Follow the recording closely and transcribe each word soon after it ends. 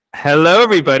Hello,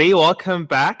 everybody. Welcome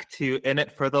back to In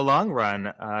It for the Long Run,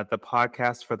 the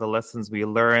podcast for the lessons we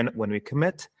learn when we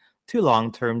commit to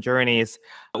long-term journeys.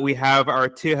 We have our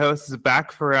two hosts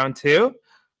back for round two.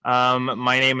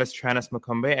 My name is Tranis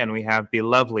Mukumbe, and we have the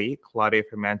lovely Claudia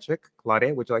Fermanchik.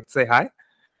 Claudia, would you like to say hi?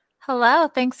 Hello.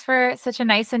 Thanks for such a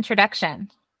nice introduction.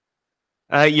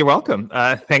 You're welcome.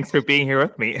 Thanks for being here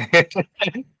with me.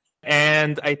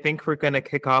 And I think we're going to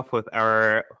kick off with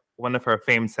one of our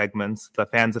famed segments. The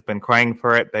fans have been crying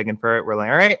for it, begging for it. We're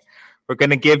like, all right, we're going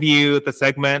to give you the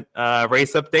segment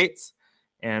race updates.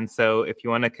 And so if you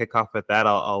want to kick off with that,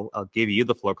 I'll give you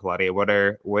the floor, Claudia. What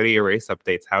are your race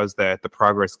updates? How's the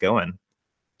progress going?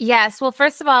 Yes. Well,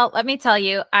 first of all, let me tell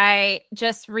you, I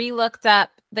just re-looked up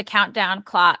the countdown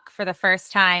clock for the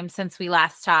first time since we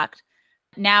last talked.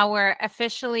 Now we're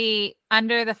officially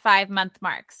under the 5-month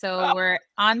mark. So we're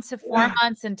on to 4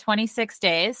 months and 26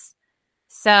 days.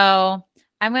 So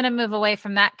I'm going to move away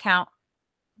from that count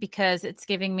because it's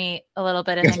giving me a little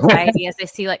bit of anxiety as I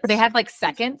see they have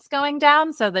seconds going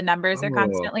down. So the numbers are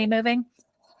constantly moving.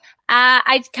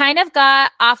 I kind of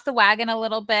got off the wagon a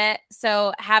little bit.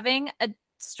 So having a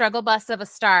struggle bus of a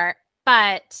start,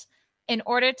 but in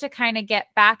order to kind of get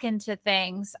back into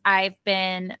things, I've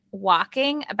been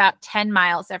walking about 10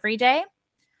 miles every day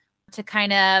to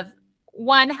kind of,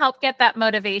 one, help get that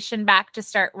motivation back to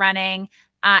start running.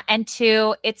 And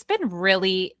two, it's been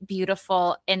really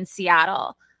beautiful in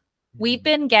Seattle. We've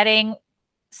been getting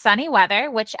sunny weather,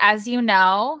 which, as you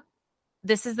know,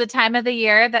 this is the time of the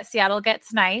year that Seattle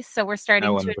gets nice. So we're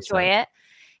starting to enjoy it.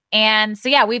 And so,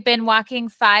 yeah, we've been walking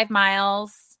 5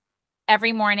 miles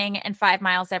every morning and 5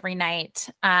 miles every night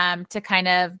to kind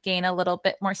of gain a little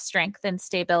bit more strength and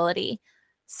stability.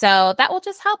 So that will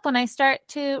just help when I start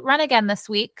to run again this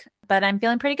week. But I'm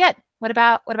feeling pretty good. What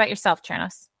about yourself,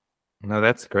 Chernos? No,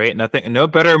 that's great. No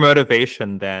better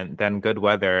motivation than good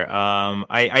weather.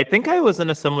 I think I was in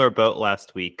a similar boat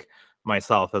last week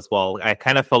myself as well. I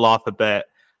kind of fell off a bit.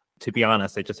 To be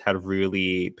honest, I just had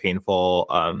really painful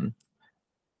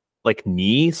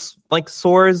knees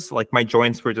sores. Like my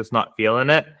joints were just not feeling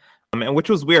it, and which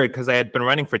was weird because I had been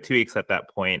running for 2 weeks at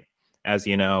that point, as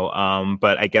you know.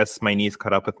 But I guess my knees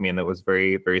caught up with me, and it was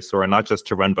very, very sore, not just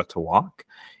to run but to walk.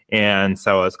 And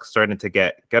so I was starting to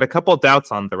get a couple of doubts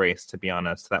on the race, to be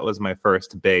honest. That was my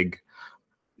first big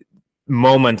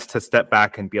moment to step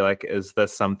back and be like, is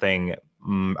this something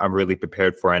I'm really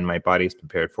prepared for and my body's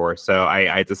prepared for? So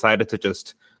I decided to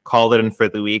just call it in for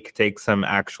the week, take some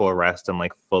actual rest and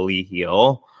fully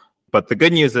heal. But the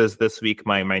good news is this week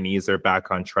my knees are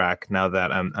back on track now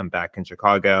that I'm back in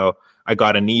Chicago. I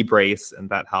got a knee brace and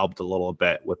that helped a little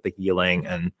bit with the healing.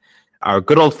 And our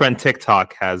good old friend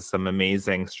TikTok has some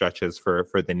amazing stretches for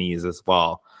the knees as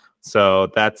well. So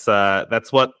that's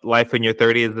what life in your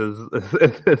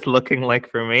 30s is looking like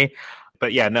for me.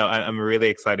 But yeah, no, I'm really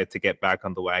excited to get back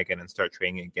on the wagon and start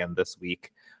training again this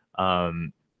week.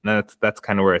 That's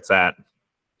kind of where it's at.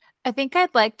 I think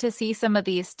I'd like to see some of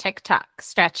these TikTok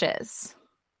stretches.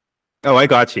 Oh, I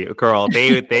got you, girl.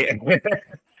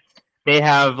 They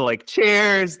have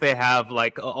chairs, they have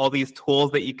all these tools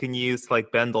that you can use to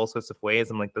bend all sorts of ways.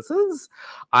 I'm like,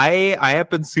 I have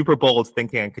been super bold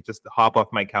thinking I could just hop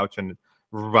off my couch and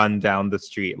run down the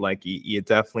street. You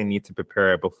definitely need to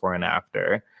prepare before and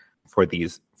after for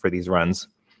these runs.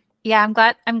 Yeah,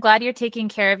 I'm glad you're taking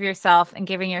care of yourself and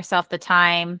giving yourself the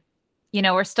time. You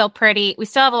know, we still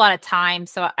have a lot of time,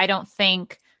 so I don't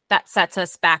think that sets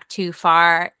us back too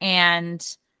far. And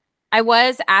I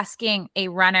was asking a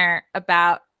runner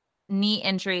about knee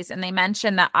injuries, and they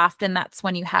mentioned that often that's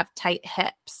when you have tight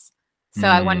hips. So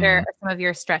I wonder if some of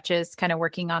your stretches kind of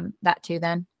working on that too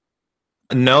then.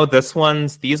 No, these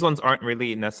ones aren't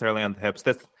really necessarily on the hips.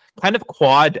 That's kind of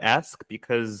quad-esque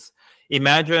because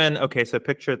imagine, okay, so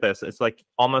picture this. It's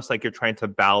almost like you're trying to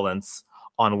balance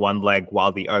on one leg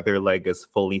while the other leg is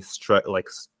fully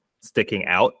sticking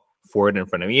out forward in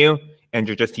front of you, and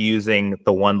you're just using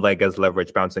the one leg as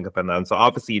leverage, bouncing up and down. So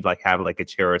obviously you'd have a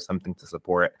chair or something to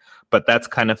support, but that's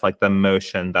kind of the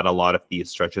motion that a lot of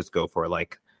these stretches go for,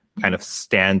 kind of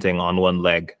standing on one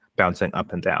leg, bouncing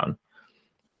up and down.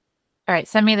 All right,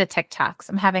 send me the TikToks.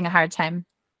 I'm having a hard time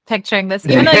picturing this,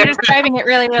 even though you're describing it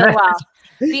really, really well.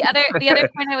 The other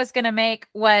point I was going to make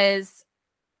was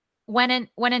when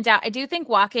in doubt, I do think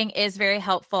walking is very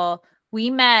helpful. We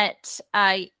met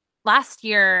last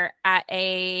year at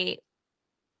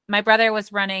my brother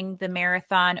was running the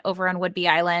marathon over on Whidbey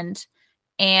Island,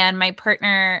 and my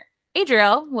partner,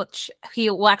 Adriel, which he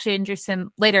will actually introduce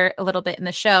him later a little bit in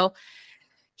the show,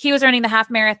 he was running the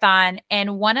half marathon.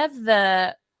 And one of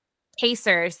the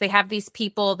pacers, they have these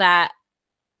people that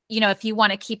if you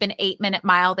want to keep an 8-minute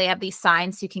mile, they have these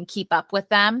signs so you can keep up with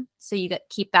them. So you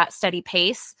keep that steady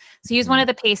pace. So he was one of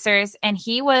the pacers, and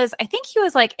I think he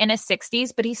was like in his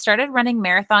 60s, but he started running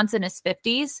marathons in his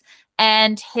 50s.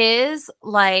 And his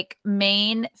like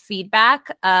main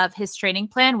feedback of his training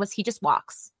plan was he just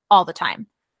walks all the time.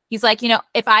 He's like,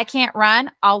 if I can't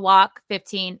run, I'll walk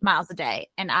 15 miles a day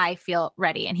and I feel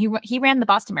ready. And he ran the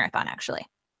Boston Marathon, actually.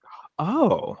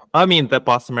 Oh, I mean, the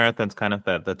Boston Marathon's kind of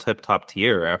the tip top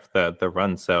tier of the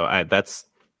run. So that's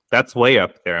way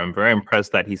up there. I'm very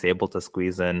impressed that he's able to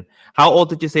squeeze in. How old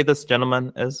did you say this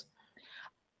gentleman is?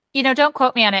 Don't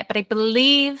quote me on it, but I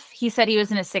believe he said he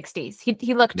was in his 60s.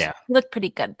 He looked pretty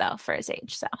good though for his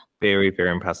age. So very,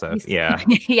 very impressive. Yeah.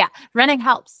 Yeah. Running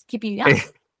helps keep you young.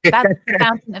 That's the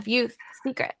fountain of youth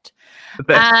secret.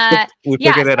 We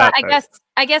figured it out.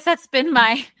 I guess that's been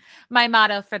my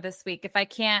motto for this week. If I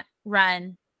can't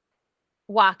run,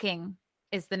 walking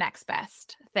is the next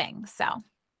best thing. So,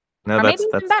 maybe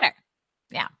even better.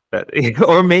 Yeah.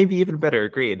 Or maybe even better.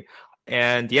 Agreed.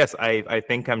 And yes, I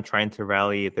think I'm trying to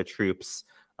rally the troops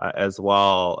as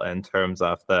well in terms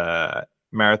of the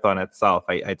marathon itself.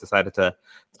 I decided to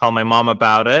tell my mom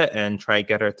about it and try to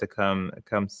get her to come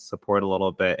support a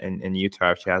little bit in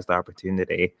Utah if she has the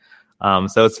opportunity.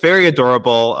 So it's very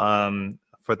adorable.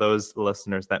 For those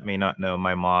listeners that may not know,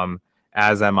 my mom,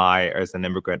 as am I, is an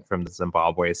immigrant from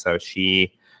Zimbabwe. So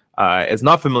she is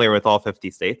not familiar with all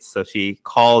 50 states. So she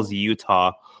calls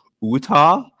Utah.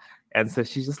 And so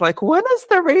she's just like, when is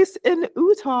the race in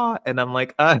Utah? And I'm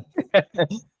like,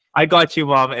 I got you,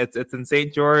 Mom. It's in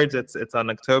St. George. It's on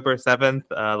October 7th.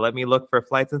 Let me look for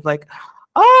flights. It's like,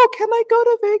 oh, can I go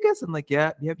to Vegas? I'm like,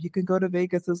 yep, you can go to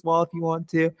Vegas as well if you want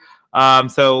to.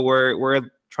 So we're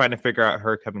trying to figure out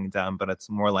her coming down, but it's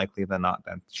more likely than not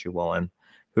that she will. And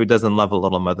who doesn't love a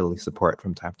little motherly support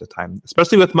from time to time,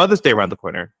 especially with Mother's Day around the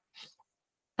corner?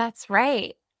 That's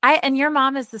right. And your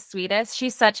mom is the sweetest.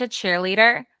 She's such a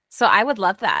cheerleader. So I would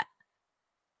love that.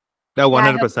 No,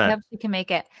 100%. I hope she can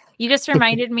make it. You just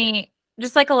reminded me,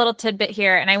 just like a little tidbit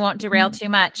here, and I won't derail too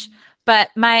much, but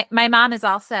my mom is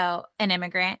also an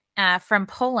immigrant from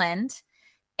Poland.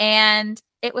 And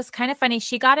it was kind of funny.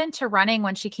 She got into running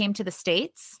when she came to the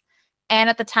States. And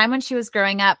at the time when she was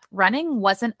growing up, running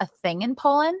wasn't a thing in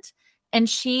Poland. And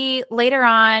she later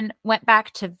on went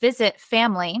back to visit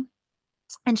family.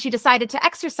 And she decided to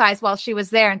exercise while she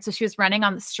was there. And so she was running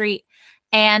on the street.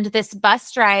 And this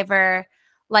bus driver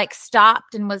like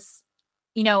stopped and was,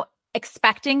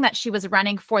 expecting that she was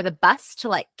running for the bus to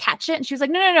like catch it. And she was like,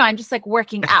 no, I'm just like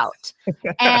working out.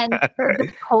 And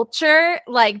the culture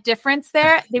like difference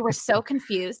there, they were so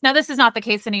confused. Now, this is not the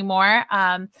case anymore,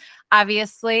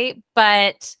 obviously,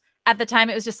 but at the time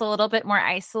it was just a little bit more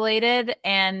isolated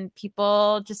and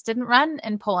people just didn't run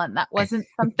in Poland. That wasn't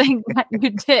something that you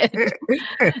did.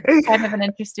 Kind of an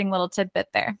interesting little tidbit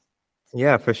there.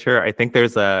 Yeah, for sure. I think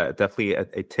there's definitely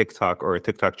a TikTok or a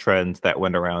TikTok trend that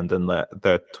went around in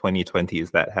the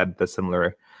 2020s that had the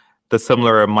similar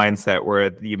mindset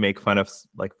where you make fun of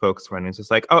like folks running. It's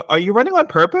just like, oh, are you running on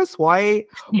purpose? Why?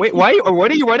 Wait, why? Or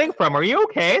what are you running from? Are you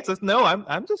okay? It's just, no,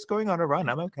 I'm just going on a run.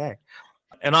 I'm okay.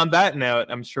 And on that note,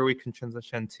 I'm sure we can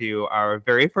transition to our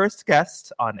very first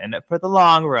guest on In It for the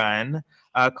Long Run.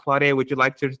 Claudia, would you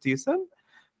like to introduce him?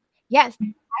 Yes,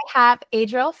 I have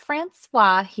Adriel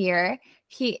Francois here.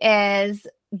 He is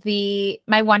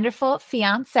my wonderful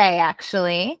fiance,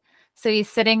 actually. So he's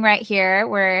sitting right here.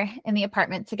 We're in the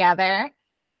apartment together.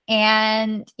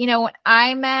 And, when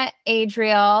I met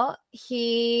Adriel,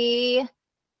 he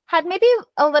had maybe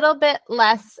a little bit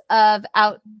less of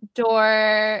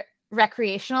outdoor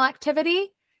recreational activity.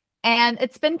 And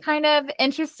it's been kind of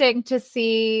interesting to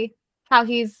see how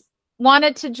he's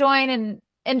wanted to join and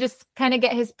just kind of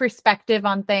get his perspective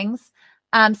on things.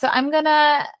 So I'm going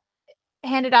to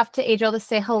hand it off to Adriel to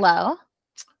say hello.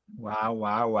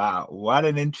 Wow. What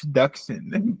an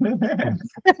introduction.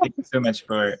 Thank you so much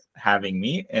for having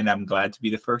me, and I'm glad to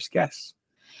be the first guest.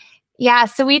 Yeah,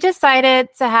 so we decided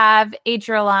to have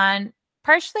Adriel on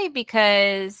partially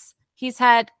because he's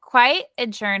had quite a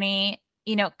journey,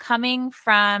 coming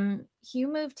from,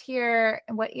 you moved here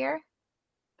in what year?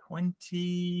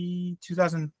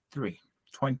 2003.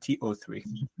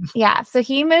 Yeah, so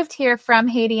he moved here from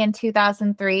Haiti in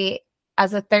 2003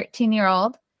 as a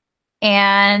 13-year-old,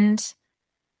 and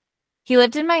he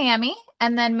lived in Miami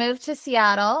and then moved to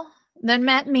Seattle, then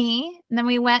met me, and then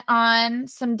we went on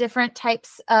some different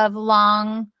types of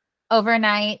long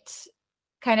overnight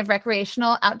kind of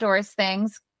recreational outdoors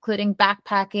things, including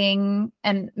backpacking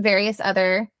and various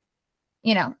other,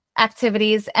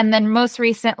 activities. And then most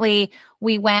recently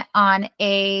we went on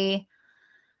a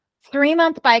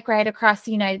 3-month bike ride across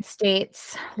the United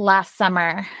States last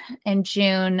summer in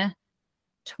June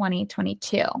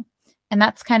 2022. And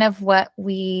that's kind of what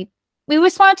we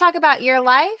just want to talk about your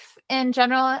life in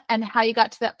general and how you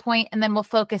got to that point. And then we'll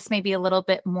focus maybe a little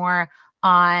bit more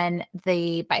on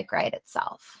the bike ride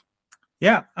itself.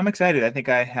 Yeah, I'm excited. I think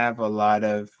I have a lot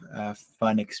of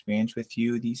fun experience with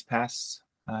you these past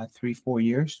 3-4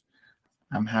 years.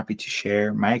 I'm happy to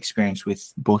share my experience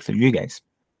with both of you guys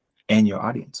and your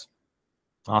audience.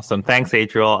 Awesome. Thanks,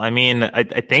 Adriel. I mean, I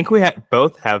think we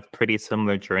both have pretty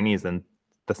similar journeys in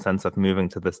the sense of moving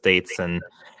to the States and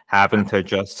having to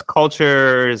adjust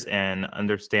cultures and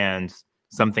understand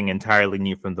something entirely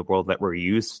new from the world that we're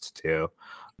used to.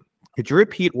 Could you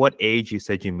repeat what age you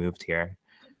said you moved here?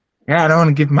 Yeah, I don't want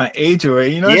to give my age away.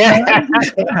 You know, yeah.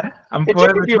 I'm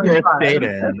forever your state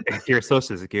and your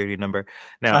social security number.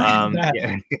 No,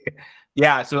 yeah.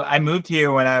 Yeah. So I moved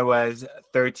here when I was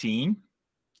 13,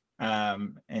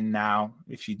 and now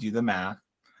if you do the math,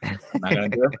 I'm not gonna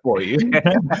do it for you.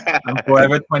 I'm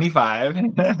forever 25.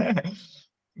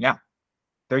 Yeah,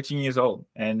 13 years old,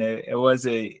 and it was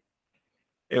an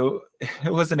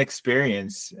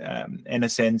experience. In a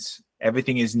sense,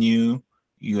 everything is new.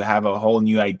 You have a whole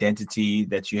new identity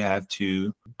that you have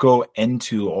to go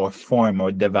into or form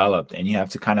or develop, and you have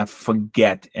to kind of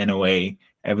forget in a way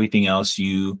everything else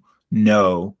you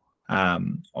know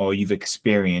or you've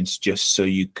experienced just so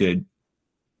you could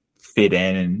fit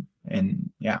in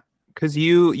and yeah. Because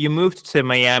you moved to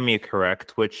Miami,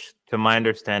 correct? Which, to my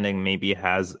understanding, maybe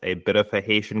has a bit of a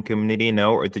Haitian community,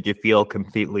 no? Or did you feel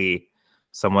completely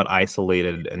somewhat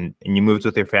isolated and you moved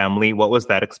with your family? What was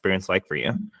that experience like for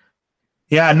you?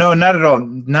 Yeah, no, not at all.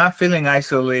 Not feeling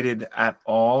isolated at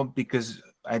all because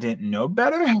I didn't know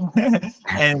better.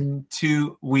 And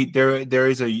there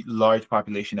is a large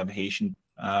population of Haitian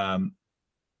and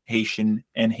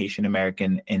Haitian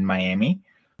American in Miami.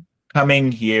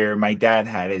 Coming here, my dad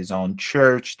had his own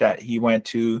church that he went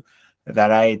to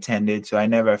that I attended, so I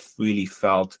never really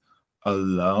felt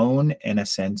alone in a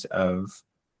sense of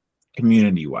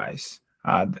community-wise.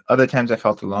 Other times I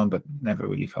felt alone, but never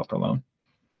really felt alone.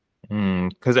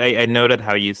 Because I noted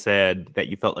how you said that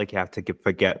you felt like you have to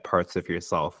forget parts of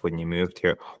yourself when you moved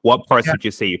here. What parts would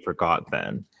you say you forgot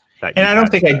then? I don't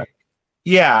think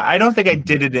I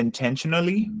did it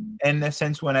intentionally. In a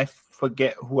sense, when I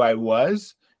forget who I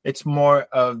was, it's more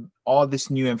of all this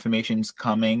new information is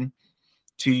coming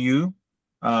to you.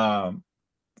 The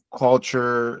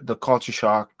culture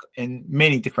shock in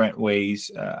many different ways.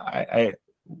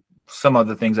 Some of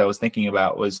the things I was thinking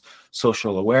about was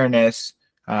social awareness.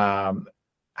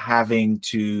 Having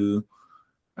to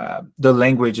the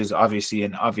language is obviously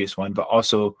an obvious one, but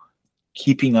also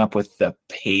keeping up with the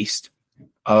pace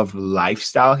of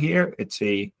lifestyle here.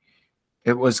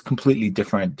 It was completely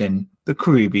different than the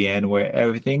Caribbean where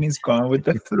everything is going with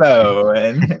the flow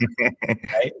and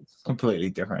right? It's completely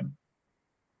different.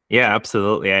 Yeah,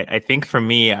 absolutely. I think for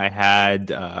me, I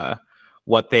had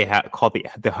what they had called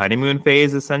the honeymoon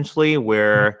phase, essentially,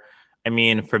 where I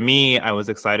mean, for me, I was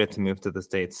excited to move to the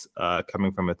States,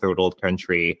 coming from a third world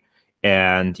country,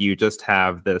 and you just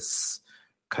have this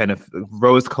kind of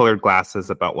rose-colored glasses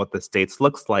about what the States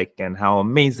looks like and how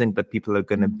amazing that people are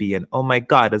going to be. And oh my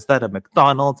God, is that a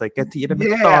McDonald's? I get to eat a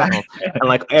McDonald's. And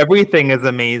like everything is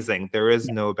amazing. There is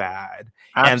no bad.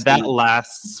 Absolutely. And that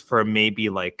lasts for maybe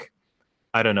like,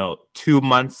 I don't know, 2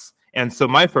 months. And so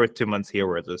my first 2 months here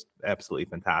were just absolutely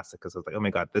fantastic because I was like, oh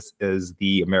my God, this is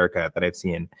the America that I've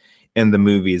seen in the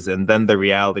movies. And then the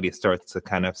reality starts to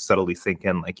kind of subtly sink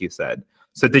in, like you said.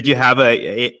 So did you have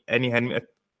any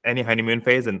honeymoon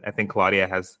phase? And I think Claudia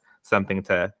has something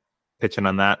to pitch in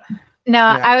on that. No,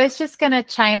 yeah. I was just going to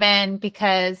chime in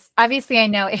because obviously I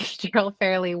know Adriel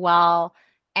fairly well.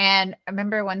 And I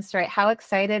remember one story. How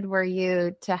excited were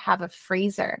you to have a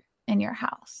freezer in your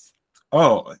house?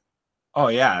 Oh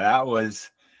yeah, that was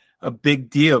a big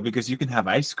deal because you can have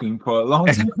ice cream for a long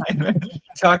time.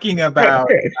 Talking about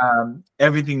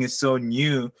everything is so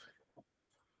new.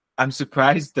 I'm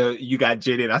surprised that you got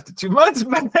jaded after 2 months,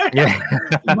 but yeah.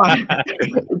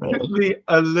 Probably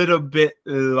a little bit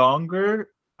longer.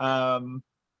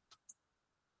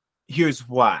 Here's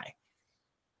why.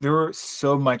 There was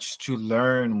so much to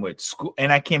learn with school,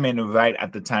 and I came in right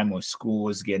at the time when school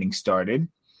was getting started.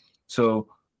 So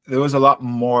there was a lot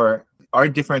more. Our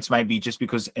difference might be just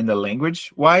because in the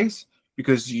language wise,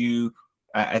 because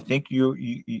I think you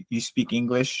speak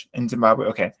English in Zimbabwe.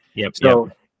 Okay. Yep. So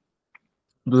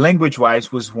language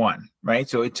wise was one, right?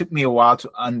 So it took me a while to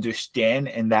understand,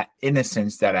 and that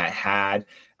innocence that I had,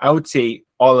 I would say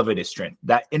all of it is strength.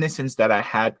 That innocence that I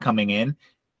had coming in,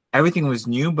 everything was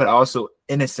new, but also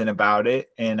innocent about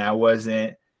it. And I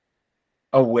wasn't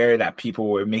aware that people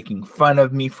were making fun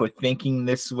of me for thinking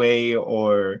this way,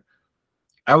 or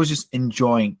I was just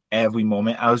enjoying every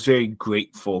moment. I was very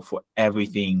grateful for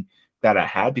everything that I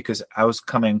had because I was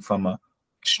coming from a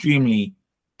extremely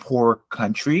poor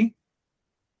country,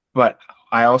 but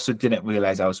I also didn't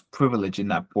realize I was privileged in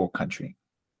that poor country,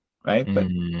 right? But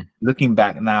looking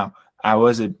back now, I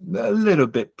was a little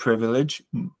bit privileged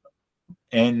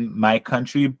in my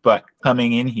country, but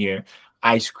coming in here,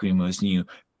 ice cream was new,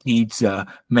 pizza,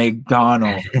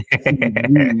 McDonald's,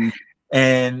 TV,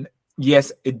 and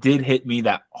yes, it did hit me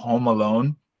that Home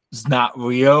Alone is not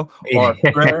real, or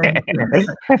Friends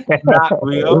not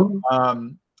real.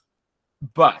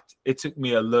 But it took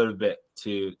me a little bit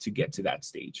to get to that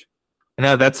stage.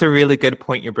 No, that's a really good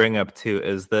point you bring up too,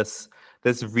 is this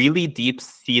really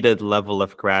deep-seated level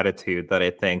of gratitude that I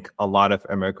think a lot of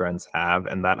immigrants have,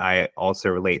 and that I also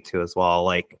relate to as well.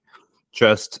 Like,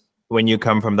 just when you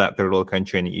come from that third world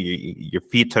country and your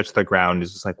feet touch the ground,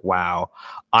 it's just like, wow,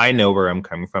 I know where I'm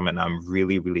coming from, and I'm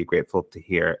really, really grateful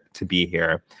to be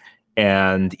here.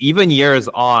 And even years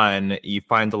on, you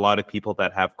find a lot of people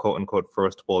that have quote unquote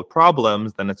first world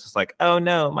problems. Then it's just like, oh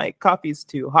no, my coffee's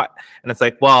too hot. And it's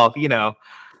like, well,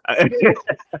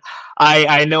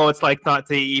 I know it's like not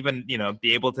to even,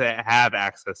 be able to have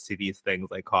access to these things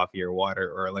like coffee or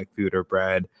water or like food or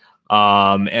bread.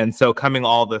 And so coming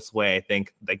all this way, I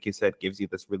think, like you said, gives you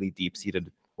this really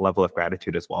deep-seated level of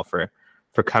gratitude as well for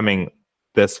coming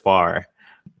this far.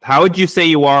 How would you say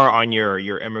you are on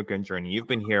your immigrant journey? You've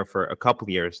been here for a couple of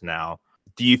years now.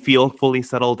 Do you feel fully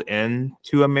settled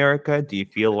into America? Do you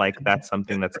feel like that's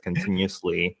something that's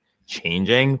continuously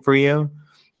changing for you?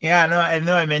 Yeah, no, I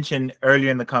know I mentioned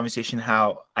earlier in the conversation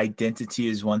how identity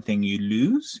is one thing you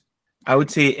lose. I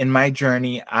would say in my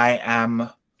journey, I am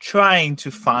trying to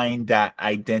find that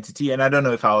identity, and I don't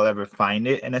know if I'll ever find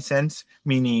it, in a sense,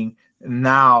 meaning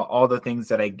now all the things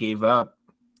that I gave up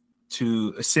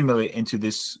to assimilate into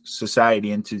this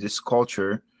society, into this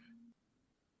culture,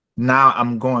 now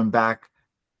I'm going back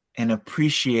and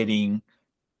appreciating,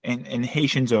 and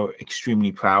Haitians are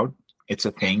extremely proud. It's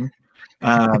a thing.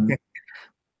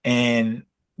 And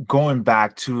going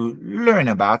back to learn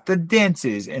about the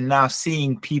dances, and now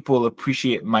seeing people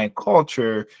appreciate my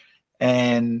culture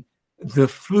and the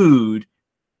food,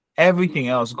 everything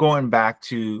else, going back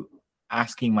to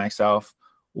asking myself,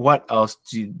 what else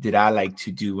did I like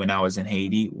to do when I was in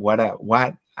Haiti? What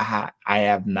I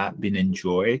have not been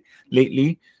enjoying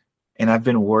lately. And I've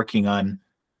been working on,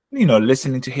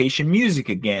 listening to Haitian music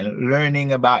again,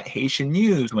 learning about Haitian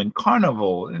news, when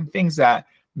Carnival, and things that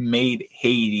made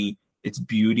Haiti its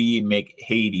beauty, make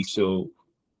Haiti so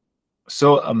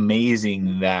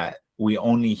amazing that we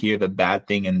only hear the bad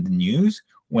thing in the news,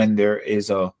 when there is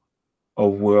a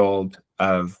world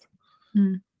of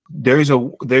there's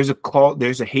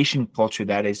a Haitian culture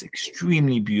that is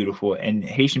extremely beautiful, and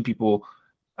Haitian people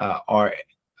are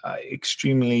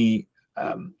extremely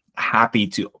happy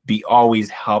to be always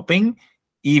helping,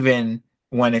 even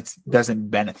when it doesn't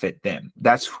benefit them.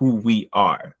 That's who we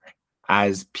are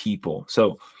as people.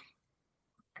 So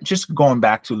just going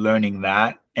back to learning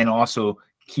that, and also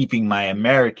keeping my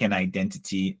American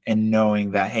identity, and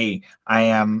knowing that, hey, I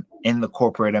am in the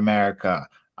corporate America.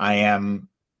 I am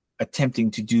attempting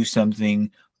to do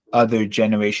something other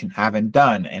generation haven't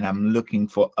done, and I'm looking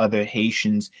for other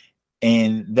Haitians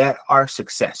and that are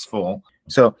successful.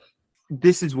 So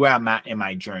this is where I'm at in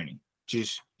my journey,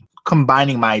 just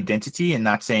combining my identity and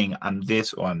not saying I'm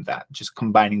this or I'm that, just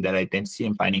combining that identity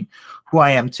and finding who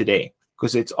I am today,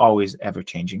 because it's always ever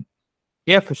changing.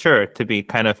 Yeah, for sure. To be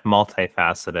kind of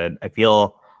multifaceted. I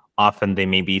feel often they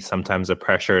may be sometimes a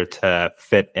pressure to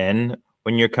fit in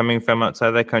when you're coming from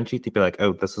outside the country, to be like,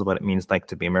 oh, this is what it means like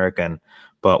to be American.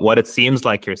 But what it seems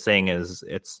like you're saying is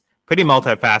it's pretty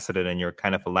multifaceted, and you're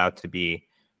kind of allowed to be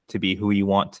who you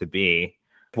want to be.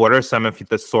 What are some of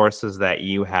the sources that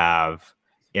you have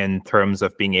in terms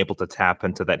of being able to tap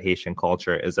into that Haitian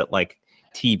culture? Is it like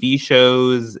TV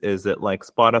shows? Is it like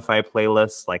Spotify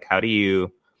playlists? Like, how do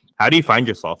you find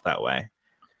yourself that way?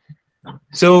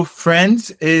 So Friends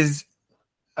is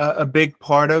a big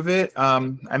part of it.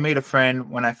 I made a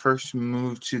friend when I first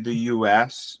moved to the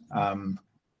US,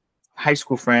 high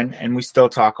school friend, and we still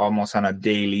talk almost on a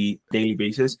daily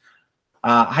basis.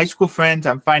 High school friends,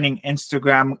 I'm finding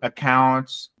Instagram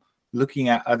accounts, looking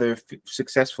at other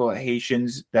successful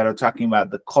Haitians that are talking about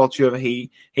the culture of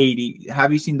Haiti.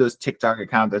 Have you seen those TikTok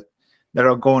accounts that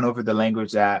are going over the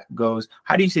language that goes,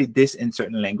 how do you say this in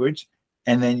certain language?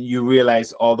 And then you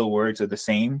realize all the words are the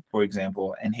same. For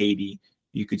example, in Haiti,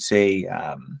 you could say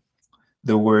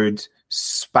the word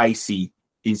spicy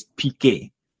is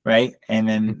piqué, right? And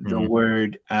then the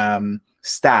word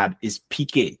stab is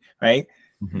pique, right?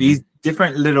 Mhm. These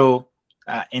different little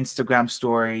Instagram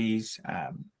stories.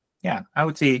 Yeah, I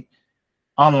would say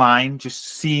online, just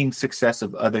seeing success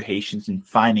of other Haitians and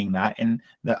finding that, and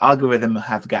the algorithm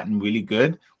have gotten really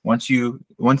good. Once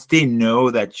they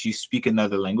know that you speak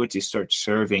another language, they start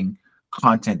serving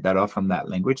content that are from that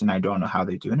language. And I don't know how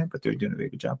they're doing it, but they're doing a very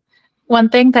good job. One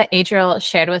thing that Adriel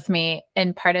shared with me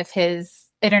in part of his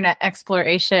internet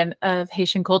exploration of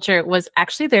Haitian culture was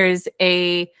actually there's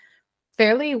a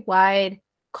fairly wide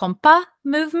compa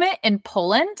movement in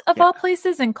Poland, of all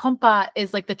places. And compa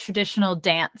is like the traditional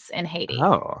dance in Haiti.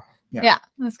 Oh, yeah,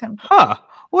 that's kind of cool. Huh.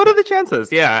 What are the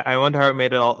chances? Yeah, I wonder how it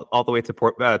made it all the way to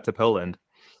Poland.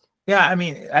 Yeah, I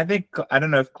mean, I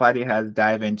don't know if Claudia has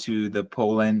dived into the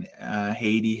Poland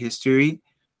Haiti history.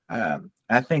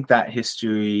 I think that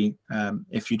history,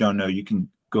 if you don't know, you can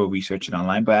go research it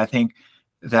online. But I think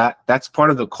that's part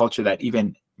of the culture that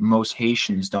even most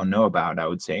Haitians don't know about, I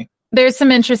would say. There's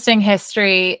some interesting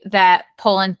history that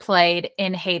Poland played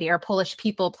in Haiti, or Polish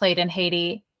people played in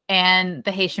Haiti, and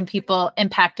the Haitian people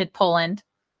impacted Poland.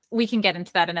 We can get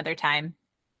into that another time.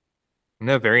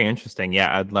 No, very interesting.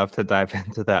 Yeah, I'd love to dive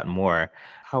into that more.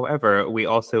 However, we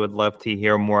also would love to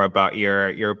hear more about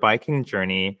your biking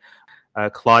journey.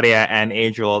 Claudia and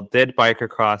Adriel did bike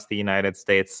across the United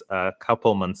States a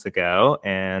couple months ago,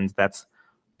 and that's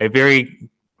a very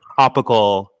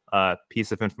topical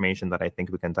piece of information that I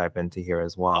think we can dive into here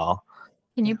as well.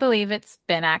 Can you believe it's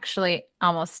been actually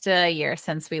almost a year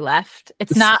since we left?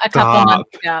 It's not a couple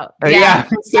months ago. Yeah.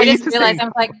 I just realized, I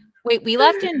was like, wait, we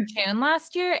left in June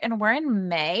last year and we're in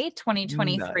May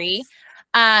 2023.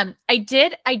 Nice. I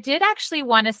did actually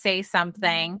want to say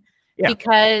something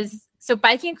because so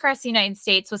biking across the United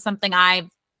States was something I've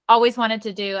always wanted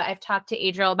to do. I've talked to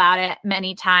Adriel about it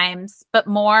many times, but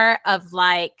more of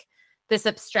like this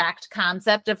abstract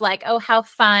concept of like, oh, how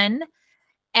fun.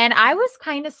 And I was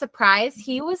kind of surprised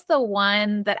he was the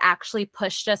one that actually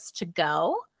pushed us to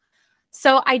go.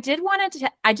 So I did want to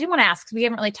ask, because we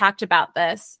haven't really talked about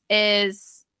this,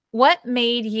 is what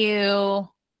made you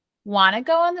want to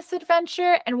go on this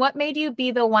adventure, and what made you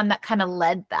be the one that kind of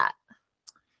led that?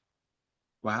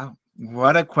 Wow.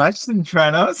 What a question,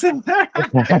 Tranos.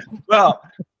 Well,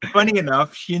 funny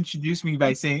enough, she introduced me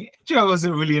by saying Joe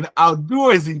wasn't really an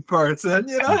outdoorsy person,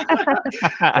 you know?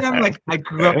 And I'm like, I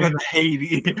grew up in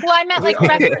Haiti. Well, I meant like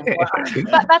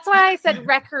but that's why I said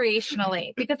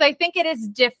recreationally, because I think it is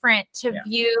different to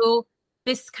view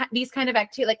these kind of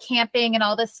activity, like camping and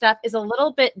all this stuff is a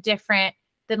little bit different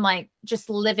than like just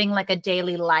living like a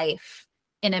daily life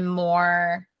in a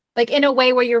more like in a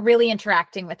way where you're really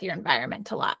interacting with your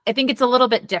environment a lot. I think it's a little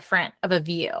bit different of a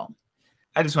view.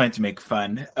 I just wanted to make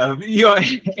fun of your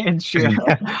intro.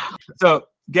 So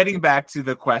getting back to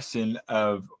the question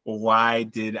of why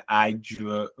did I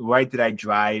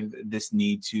drive this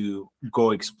need to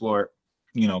go explore,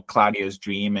 Claudia's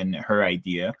dream and her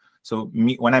idea. So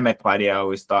when I met Claudia, I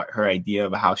always thought her idea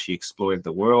of how she explored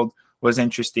the world was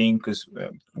interesting, because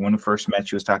when we first met,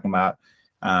 she was talking about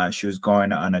she was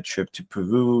going on a trip to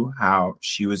Peru, how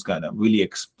she was going to really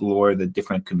explore the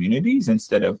different communities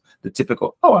instead of the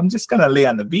typical, oh, I'm just going to lay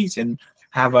on the beach and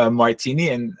have a martini.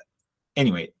 And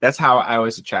anyway, that's how I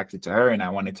was attracted to her, and I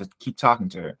wanted to keep talking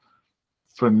to her.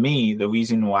 For me, the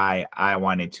reason why I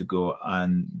wanted to go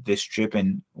on this trip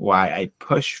and why I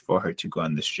pushed for her to go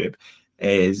on this trip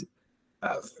is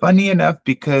funny enough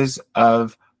because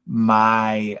I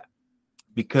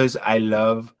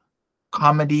love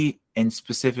comedy. And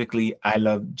specifically, I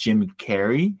love Jim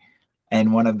Carrey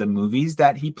and one of the movies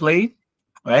that he played,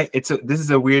 right? This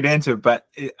is a weird answer, but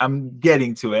I'm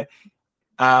getting to it.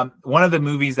 One of the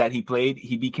movies that he played,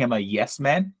 he became a yes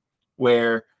man,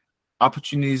 where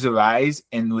opportunities arise,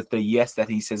 and with the yes that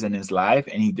he says in his life,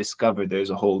 and he discovered there's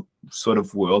a whole sort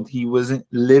of world he wasn't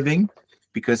living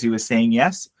because he was saying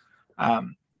yes.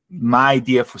 My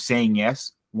idea for saying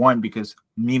yes, one, because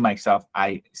myself,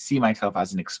 I see myself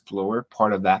as an explorer.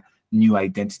 Part of that new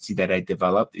identity that I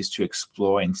developed is to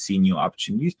explore and see new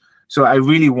opportunities. So I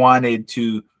really wanted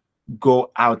to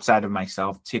go outside of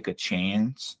myself, take a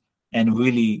chance, and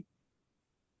really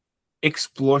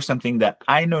explore something that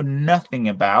I know nothing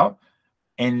about,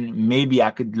 and maybe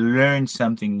I could learn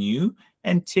something new,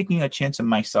 and taking a chance on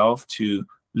myself to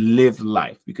live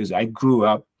life, because I grew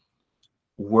up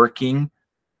working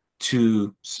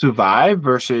to survive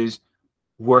versus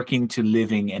working to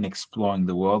living and exploring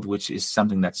the world, which is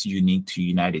something that's unique to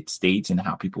United States and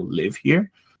how people live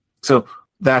here. So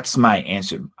that's my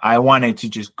answer. I wanted to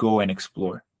just go and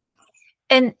explore.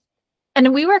 And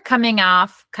we were coming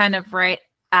off kind of right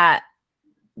at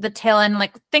the tail end,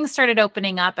 like things started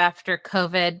opening up after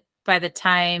COVID by the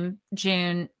time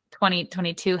June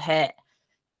 2022 hit.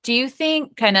 Do you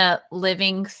think kind of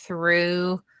living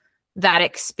through that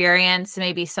experience,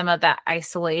 maybe some of that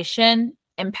isolation,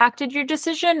 impacted your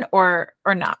decision or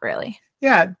not really?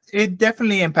 Yeah, it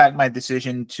definitely impacted my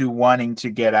decision to wanting to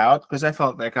get out because I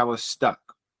felt like I was stuck.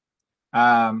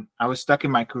 I was stuck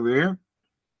in my career,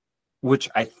 which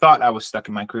I thought I was stuck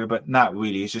in my career, but not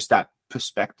really. It's just that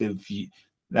perspective,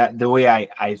 that the way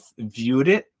I viewed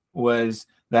it was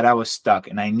that I was stuck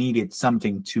and I needed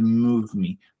something to move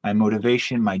me. My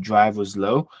motivation, my drive was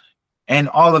low, and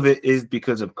all of it is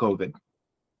because of COVID.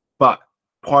 But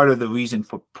part of the reason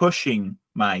for pushing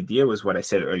my idea was what I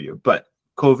said earlier. But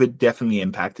COVID definitely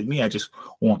impacted me. I just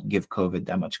won't give COVID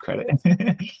that much credit.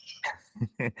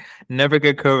 Never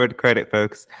give COVID credit,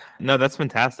 folks. No, that's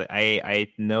fantastic. I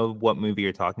know what movie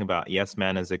you're talking about. Yes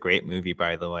Man is a great movie,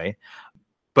 by the way.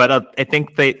 But I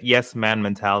think the yes man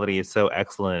mentality is so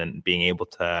excellent in being able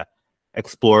to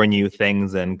explore new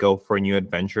things and go for new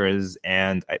adventures.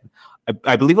 And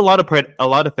I believe a lot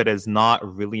of it is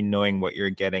not really knowing what you're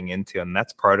getting into, and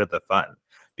that's part of the fun,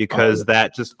 because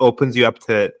that just opens you up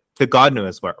to God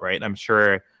knows what, right? I'm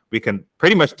sure we can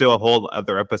pretty much do a whole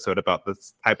other episode about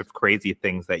this type of crazy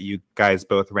things that you guys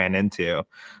both ran into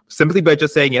simply by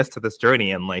just saying yes to this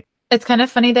journey. And like, it's kind of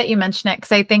funny that you mention it,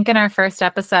 because I think in our first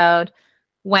episode,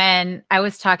 when I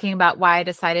was talking about why I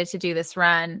decided to do this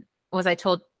run, was I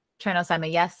told Trinos I'm a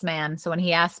yes man. So when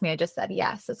he asked me, I just said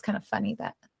yes. It's kind of funny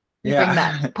that you bring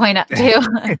that point up too.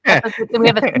 We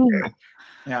have a theme.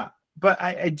 Yeah. But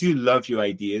I do love your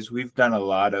ideas. We've done a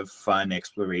lot of fun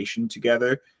exploration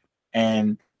together.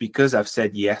 And because I've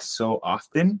said yes so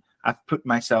often, I've put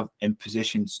myself in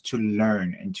positions to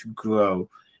learn and to grow.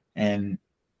 And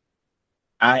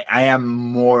I am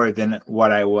more than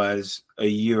what I was a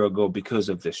year ago because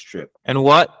of this trip. And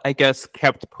what, I guess,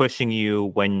 kept pushing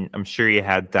you when I'm sure you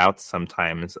had doubts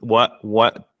sometimes? What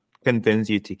convinced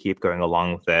you to keep going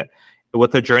along with it?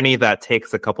 With a journey that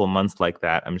takes a couple months like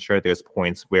that, I'm sure there's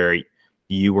points where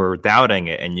you were doubting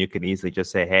it and you could easily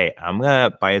just say, hey, I'm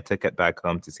going to buy a ticket back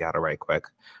home to Seattle right quick.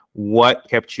 What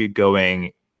kept you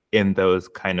going in those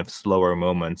kind of slower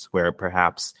moments where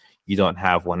perhaps you don't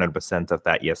have 100% of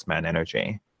that yes man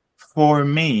energy? For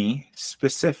me,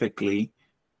 specifically,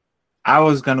 I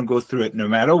was going to go through it no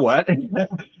matter what.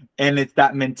 And it's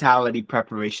that mentality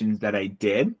preparations that I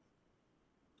did.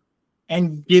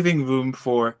 And giving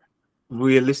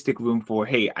realistic room for,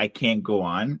 hey, I can't go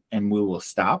on and we will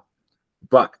stop.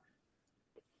 But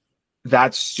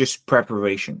that's just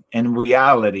preparation. In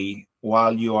reality,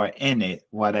 while you are in it,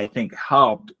 what I think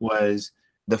helped was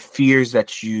the fears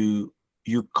that you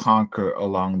conquer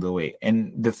along the way.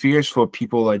 And the fears for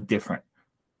people are different.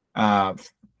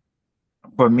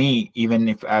 For me, even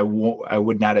if I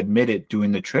would not admit it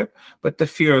during the trip, but the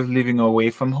fear of living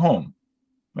away from home,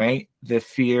 right? The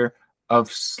fear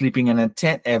of sleeping in a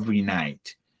tent every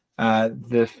night,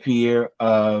 the fear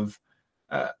of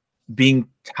being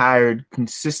tired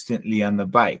consistently on the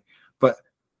bike. But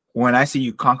when I say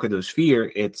you conquer those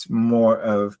fears, it's more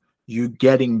of you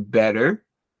getting better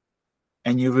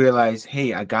and you realize,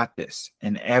 hey, I got this.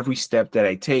 And every step that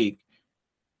I take,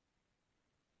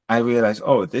 I realize,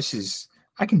 oh,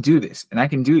 I can do this and I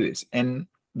can do this. And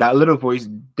that little voice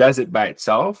does it by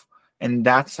itself. And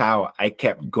that's how I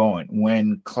kept going.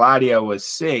 When Claudia was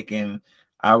sick and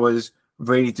I was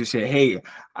ready to say, hey,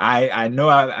 I know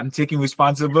I'm taking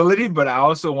responsibility, but I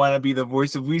also want to be the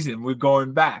voice of reason. We're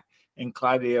going back. And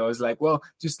Claudia was like, well,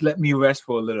 just let me rest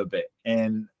for a little bit.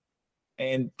 And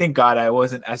thank God I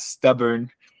wasn't as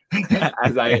stubborn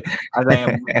as I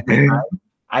am.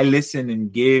 I listened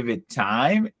and gave it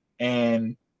time.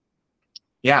 And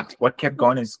yeah, what kept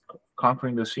going is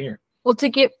conquering those fear. Well, to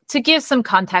give some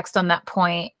context on that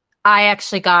point, I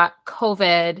actually got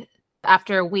COVID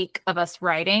after a week of us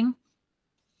writing.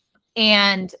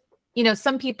 And,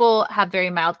 some people have very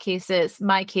mild cases.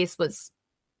 My case was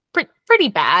pretty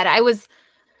bad. I was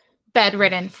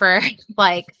bedridden for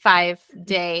like 5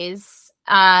 days.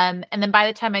 And then by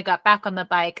the time I got back on the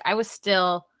bike, I was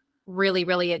still really,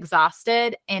 really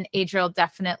exhausted. And Adriel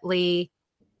definitely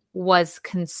was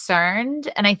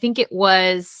concerned. And I think it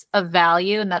was of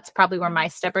value. And that's probably where my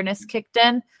stubbornness kicked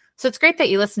in. So it's great that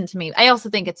you listened to me. I also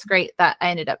think it's great that I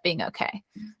ended up being okay.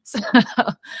 So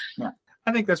yeah,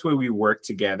 I think that's where we work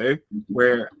together,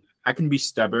 where I can be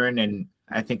stubborn. And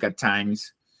I think at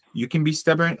times you can be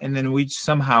stubborn. And then we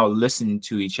somehow listen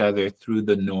to each other through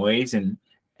the noise and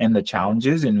the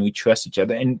challenges, and we trust each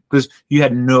other. And because you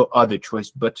had no other choice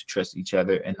but to trust each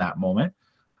other in that moment.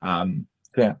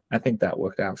 Yeah, I think that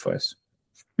worked out for us.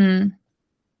 Mm.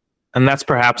 And that's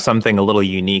perhaps something a little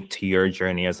unique to your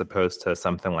journey as opposed to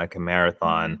something like a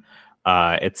marathon,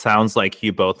 It sounds like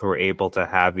you both were able to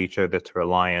have each other to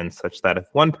rely on, such that if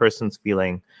one person's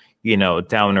feeling,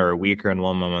 down or weaker in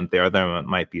one moment, the other moment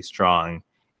might be strong,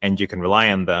 and you can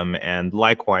rely on them. And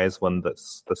likewise, when the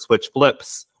switch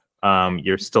flips,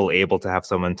 you're still able to have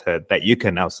someone that you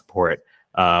can now support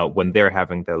when they're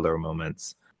having their low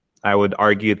moments. I would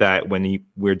argue that when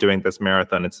we're doing this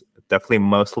marathon, it's definitely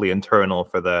mostly internal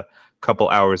for the couple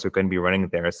hours we're going to be running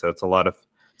there. So it's a lot of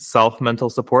self-mental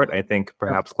support. I think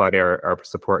perhaps, Claudia, our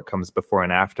support comes before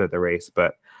and after the race,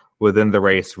 but within the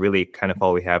race, really kind of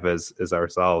all we have is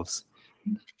ourselves.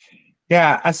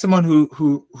 Yeah, as someone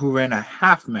who ran a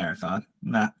half marathon,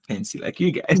 not fancy like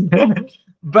you guys,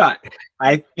 but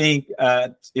I think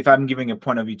if I'm giving a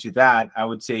point of view to that, I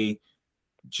would say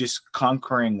just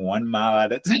conquering 1 mile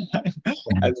at a time,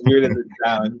 as weird as it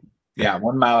sounds. Yeah,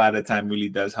 1 mile at a time really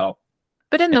does help.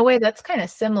 But in the way, that's kind of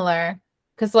similar,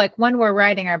 because like when we're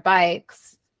riding our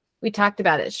bikes, we talked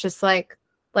about it. It's just like,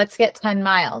 let's get 10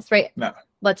 miles, right? No.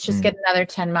 Let's just get another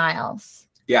 10 miles.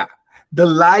 Yeah. The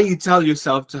lie you tell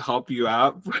yourself to help you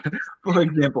out, for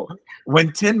example,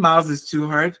 when 10 miles is too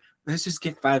hard, let's just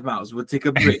get 5 miles. We'll take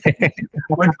a break.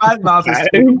 When 5 miles is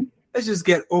too hard, let's just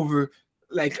get over,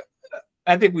 like,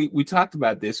 I think we talked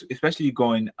about this, especially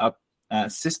going up the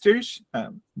Sisters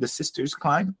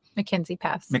climb. Mackenzie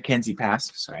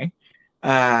Pass, sorry.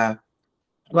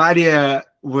 Claudia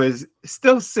was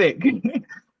still sick.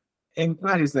 And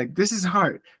Claudia's like, this is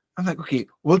hard. I'm like, okay,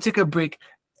 we'll take a break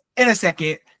in a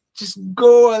second. Just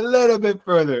go a little bit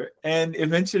further. And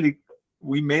eventually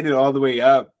we made it all the way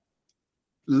up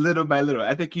little by little.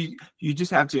 I think you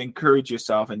just have to encourage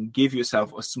yourself and give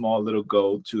yourself a small little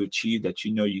goal to achieve that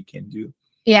you can do.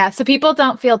 Yeah, so people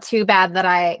don't feel too bad that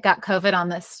I got COVID on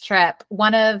this trip.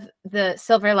 One of the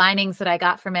silver linings that I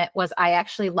got from it was I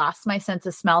actually lost my sense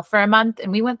of smell for a month,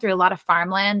 and we went through a lot of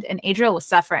farmland, and Adriel was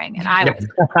suffering, and I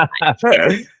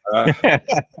was.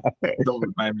 Don't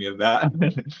remind me of that.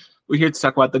 We're here to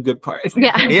talk about the good part.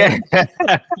 Yeah.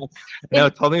 No,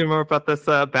 tell me more about this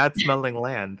bad smelling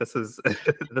land. This is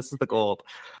the gold.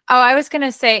 Oh, I was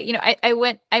gonna say,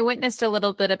 I witnessed a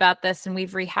little bit about this, and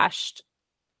we've rehashed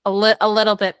a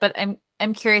little bit, but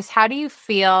I'm curious, how do you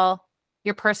feel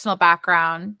your personal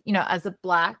background, as a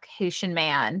Black Haitian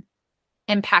man,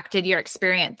 impacted your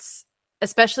experience,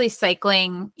 especially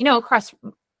cycling, across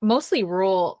mostly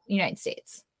rural United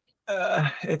States?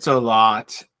 It's a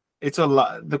lot.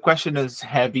 The question is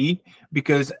heavy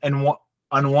because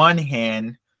on one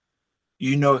hand,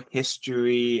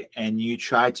 history and you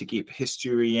try to keep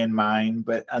history in mind,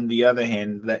 but on the other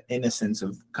hand, the innocence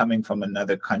of coming from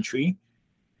another country,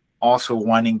 also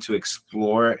wanting to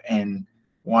explore and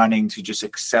wanting to just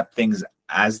accept things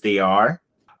as they are.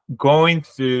 Going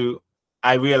through,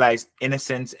 I realized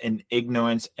innocence and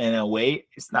ignorance in a way,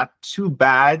 it's not too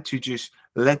bad to just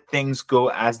let things go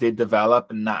as they develop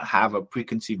and not have a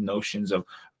preconceived notions of,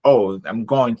 oh, I'm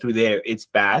going through there, it's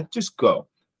bad. Just go.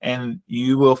 And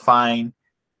you will find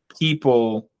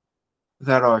people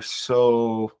that are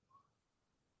so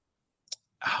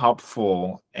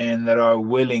helpful and that are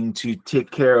willing to take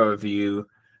care of you.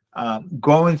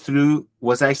 Going through,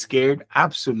 was I scared?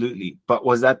 Absolutely. But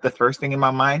was that the first thing in my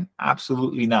mind?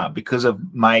 Absolutely not. Because of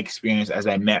my experience as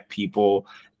I met people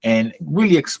and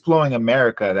really exploring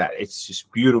America, that it's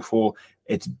just beautiful.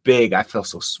 It's big. I feel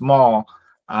so small.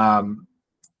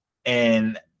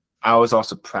 And I was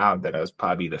also proud that I was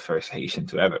probably the first Haitian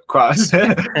to ever cross.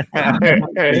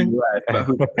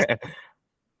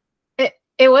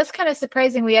 It was kind of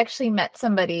surprising. We actually met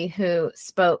somebody who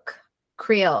spoke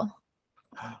Creole.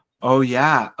 Oh,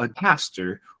 yeah. A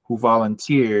pastor who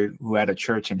volunteered, who had a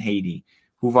church in Haiti,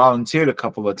 who volunteered a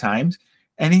couple of times,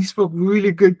 and he spoke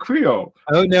really good Creole.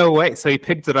 Oh, no way. So he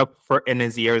picked it up in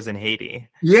his years in Haiti.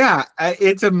 Yeah,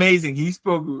 it's amazing. His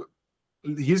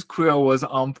Creole was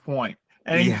on point.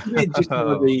 And he didn't just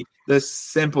know the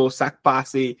simple sac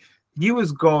passe. He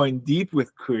was going deep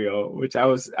with Creole, which I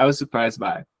was surprised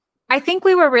by. I think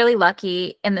we were really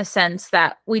lucky in the sense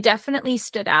that we definitely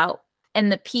stood out,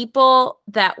 and the people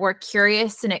that were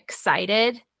curious and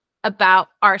excited about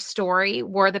our story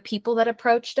were the people that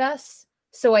approached us.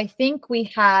 So I think we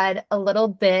had a little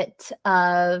bit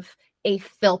of a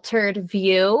filtered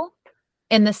view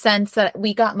in the sense that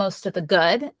we got most of the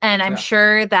good. And I'm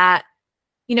sure that,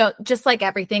 just like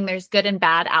everything, there's good and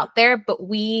bad out there, but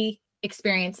we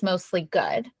experienced mostly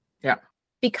good. Yeah.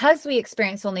 Because we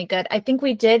experienced only good, I think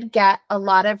we did get a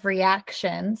lot of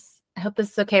reactions. I hope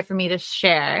this is okay for me to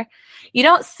share. You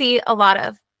don't see a lot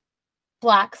of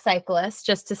Black cyclists,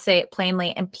 just to say it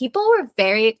plainly, and people were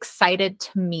very excited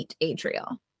to meet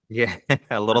Adriel. Yeah,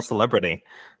 a little celebrity.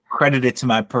 credit it to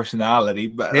my personality,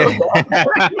 but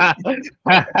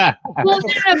Well,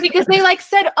 no, because they like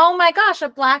said, "Oh my gosh, a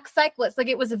black cyclist!" Like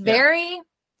it was very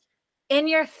in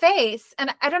your face,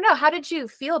 and I don't know. How did you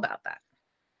feel about that?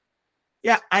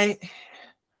 Yeah,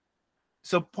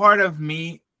 so part of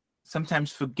me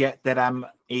sometimes forget that I'm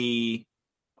a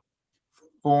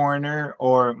foreigner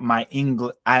or my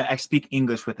English. I speak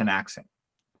English with an accent.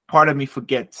 Part of me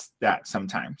forgets that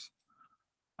sometimes.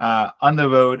 On the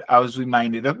road, I was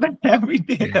reminded of that every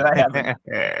day that I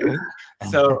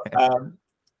have. So,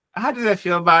 how did I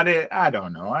feel about it? I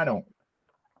don't know. I don't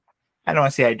want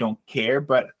to say I don't care,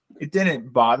 but it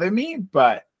didn't bother me.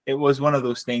 But it was one of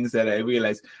those things that I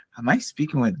realized, am I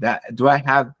speaking with that? Do I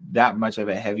have that much of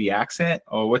a heavy accent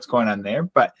or what's going on there?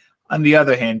 But on the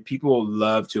other hand, people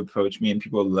love to approach me and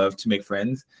people love to make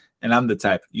friends. And I'm the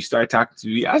type, you start talking to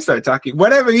me, I start talking,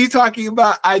 whatever you're talking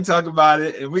about, I talk about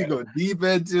it, and we go deep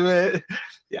into it.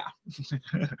 Yeah.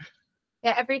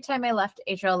 Yeah, every time I left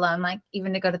Adriel alone, like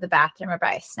even to go to the bathroom or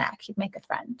buy a snack, he'd make a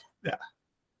friend. Yeah.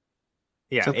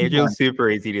 Yeah, So Adriel's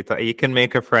super easy to talk. You can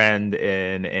make a friend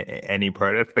in any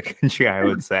part of the country, I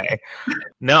would say.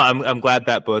 No, I'm glad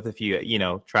that both of you,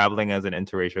 traveling as an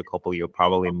interracial couple, you'll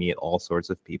probably meet all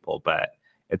sorts of people, but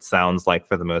it sounds like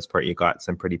for the most part, you got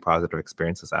some pretty positive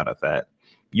experiences out of it.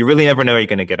 You really never know what you're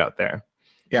going to get out there.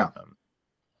 Yeah.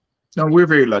 No, we're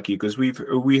very lucky because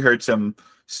we heard some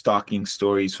stalking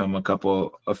stories from a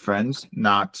couple of friends,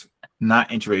 not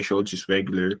interracial, just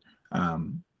regular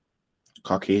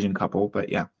Caucasian couple. But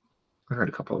yeah, I heard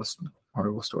a couple of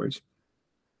horrible stories.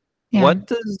 Yeah.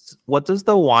 What does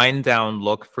the wind down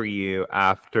look for you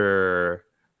after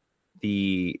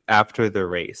the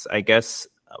race? I guess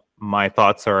my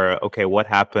thoughts are, okay, what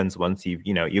happens once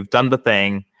you've done the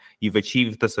thing, you've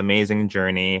achieved this amazing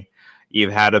journey,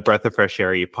 you've had a breath of fresh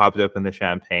air, you've popped open the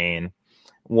champagne.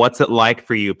 What's it like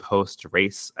for you post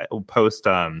race, post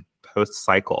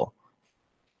cycle?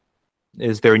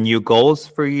 Is there new goals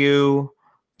for you?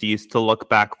 Do you still look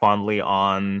back fondly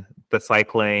on the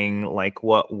cycling? Like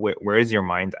where is your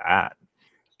mind at?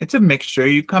 It's a mixture.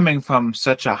 You're coming from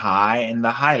such a high, and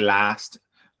the high lasts,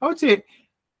 I would say,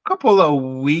 a couple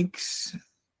of weeks.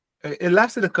 It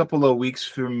lasted a couple of weeks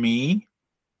for me.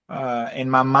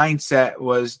 And my mindset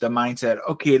was the mindset,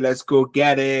 okay, let's go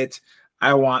get it.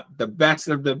 I want the best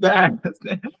of the best.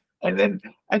 And then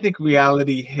I think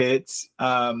reality hits.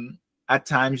 At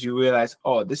times you realize,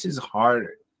 oh, this is hard.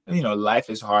 Life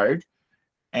is hard.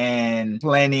 And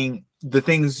planning the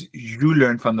things you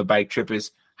learn from the bike trip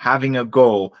is having a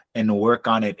goal and work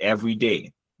on it every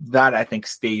day. That I think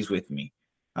stays with me.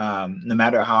 No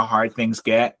matter how hard things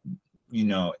get,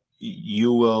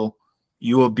 you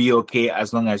will be okay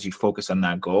as long as you focus on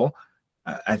that goal.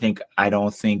 I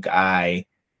don't think I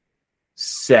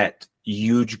set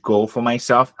huge goal for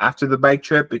myself after the bike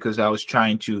trip because I was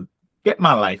trying to get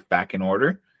my life back in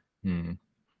order.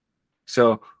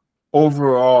 So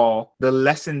overall, the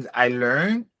lessons I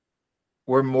learned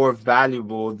were more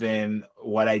valuable than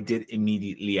what I did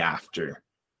immediately after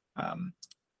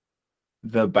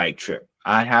the bike trip.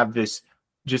 I have this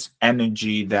just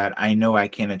energy that I know I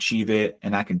can achieve it,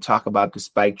 and I can talk about this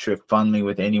bike trip fondly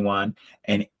with anyone.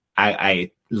 And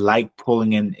I like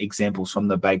pulling in examples from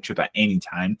the bike trip at any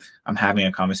time I'm having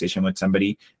a conversation with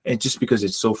somebody, and just because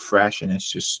it's so fresh and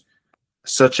it's just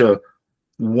such a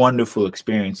wonderful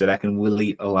experience that I can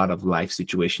relate a lot of life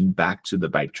situation back to the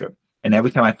bike trip. And every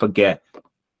time I forget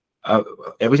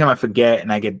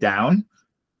and I get down,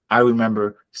 I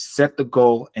remember set the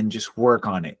goal and just work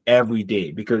on it every day,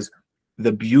 because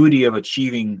the beauty of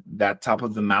achieving that top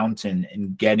of the mountain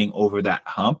and getting over that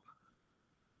hump,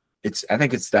 I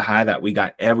think it's the high that we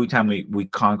got every time we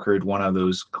conquered one of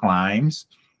those climbs.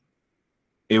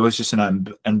 It was just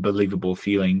an unbelievable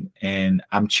feeling, and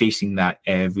I'm chasing that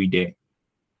every day.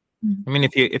 I mean,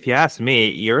 if you ask me,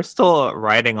 you're still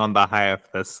riding on the high of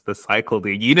the cycle,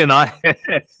 dude. You did not.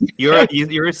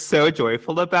 You're so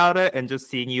joyful about it, and just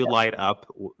seeing you light up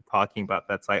talking about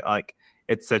that site, like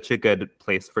it's such a good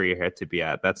place for your head to be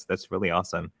at. That's really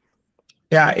awesome.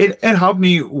 Yeah, it helped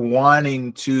me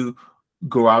wanting to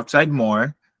go outside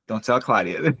more. Don't tell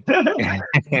Claudia.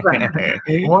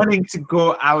 Wanting to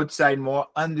go outside more,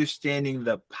 understanding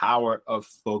the power of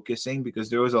focusing, because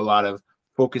there was a lot of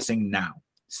focusing now,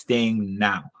 staying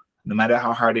now. No matter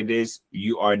how hard it is,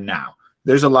 you are now.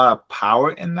 There's a lot of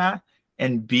power in that,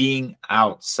 and being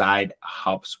outside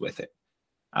helps with it.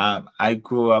 I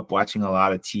grew up watching a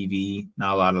lot of TV,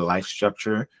 not a lot of life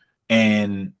structure.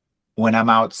 And when I'm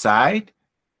outside,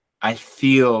 I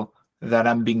feel that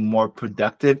I'm being more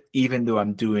productive, even though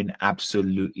I'm doing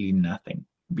absolutely nothing.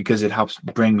 because it helps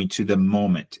bring me to the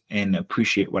moment and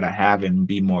appreciate what I have and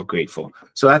be more grateful.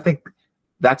 So I think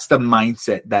that's the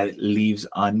mindset that it leaves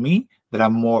on me, that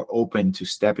I'm more open to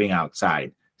stepping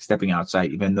outside,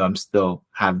 even though I'm still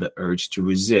have the urge to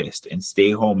resist and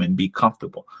stay home and be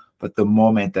comfortable. But the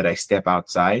moment that I step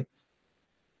outside,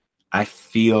 I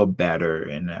feel better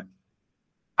and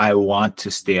I want to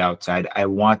stay outside. I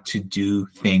want to do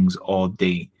things all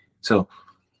day. So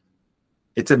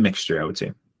it's a mixture, I would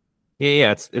say.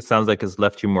 Yeah. It sounds like it's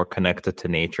left you more connected to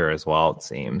nature as well, it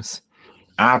seems.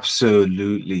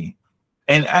 Absolutely.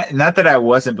 And not that I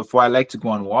wasn't before. I like to go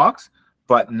on walks,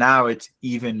 but now it's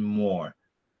even more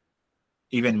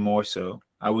so.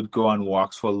 I would go on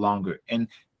walks for longer, and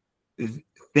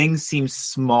things seem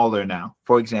smaller now.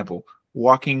 For example,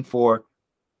 walking for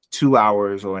 2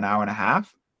 hours or an hour and a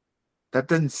half, that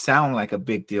doesn't sound like a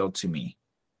big deal to me,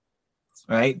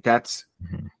 right? That's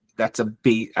a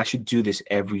big, I should do this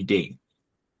every day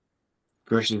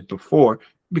versus before,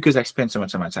 because I spend so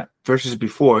much of my time versus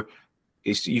before.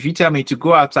 If you tell me to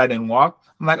go outside and walk,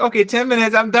 I'm like, okay, 10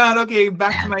 minutes, I'm done. Okay,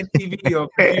 back to my TV or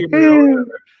computer or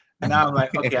whatever. Now I'm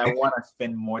like, okay, I want to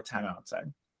spend more time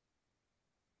outside.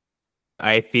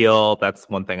 I feel that's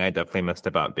one thing I definitely missed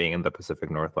about being in the Pacific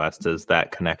Northwest is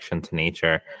that connection to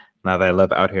nature. Now that I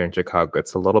live out here in Chicago,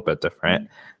 it's a little bit different.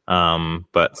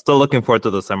 But still looking forward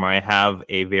to the summer. I have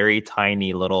a very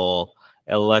tiny little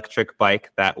electric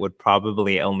bike that would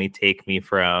probably only take me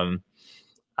from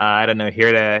I don't know,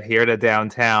 here to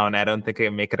downtown. I don't think I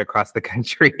can make it across the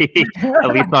country, at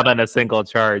least not on a single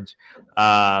charge.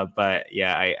 But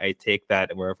yeah, I take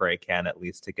that wherever I can, at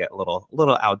least to get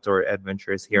little outdoor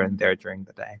adventures here and there during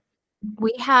the day.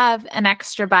 We have an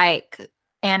extra bike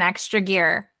and extra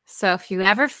gear. So if you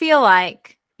ever feel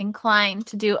like inclined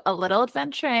to do a little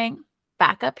adventuring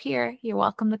back up here, you're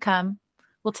welcome to come.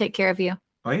 We'll take care of you.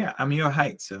 Oh yeah, I'm your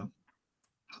height, so.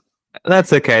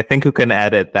 That's okay. I think we can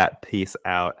edit that piece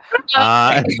out.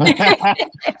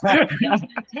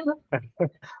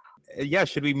 Yeah,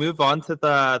 should we move on to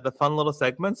the fun little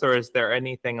segments, or is there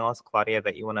anything else, Claudia,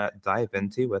 that you want to dive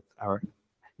into with our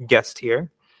guest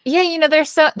here? Yeah, there's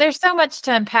so much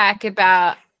to unpack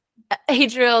about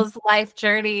Adriel's life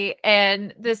journey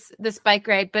and this bike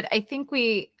ride, but I think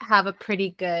we have a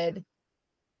pretty good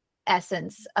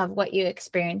essence of what you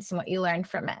experienced and what you learned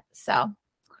from it. So.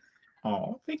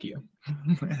 Oh, thank you.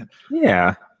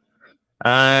 Yeah.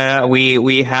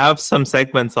 We have some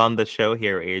segments on the show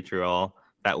here, Adriel,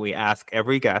 that we ask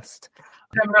every guest.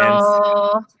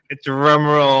 Drum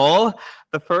roll.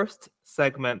 The first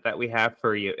segment that we have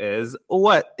for you is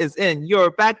what is in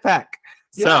your backpack?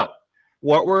 Yeah. So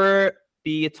what were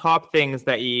the top things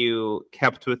that you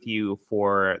kept with you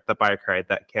for the bike ride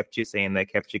that kept you sane,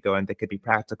 that kept you going? They could be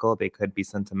practical, they could be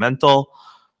sentimental.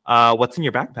 What's in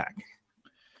your backpack?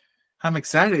 I'm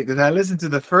excited because I listened to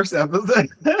the first episode.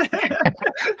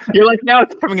 You're like, now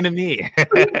it's coming to me.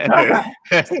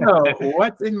 So,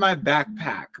 what's in my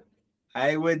backpack?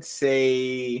 I would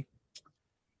say,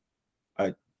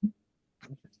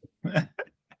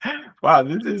 wow,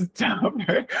 this is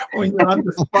tougher when you're on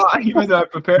the spot, even though I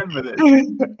prepared for this.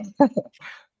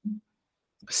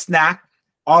 Snack,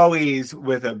 always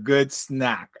with a good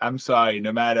snack. I'm sorry,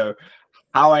 no matter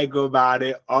how I go about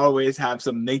it, always have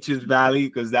some Nature's Valley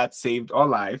because that saved our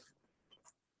life.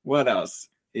 What else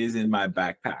is in my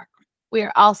backpack? We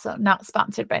are also not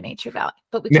sponsored by Nature Valley,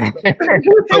 but we could be.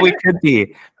 But we could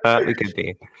be. We could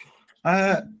be.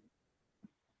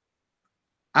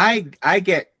 I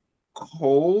get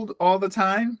cold all the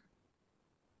time,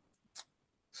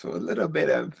 so a little bit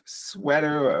of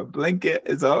sweater or a blanket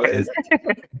is always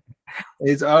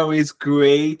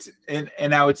great.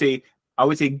 And I would say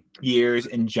gears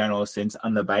in general, since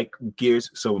on the bike, gears,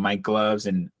 so my gloves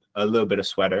and a little bit of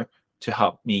sweater to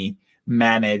help me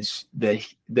manage the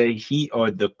heat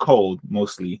or the cold,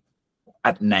 mostly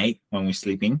at night when we're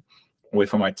sleeping away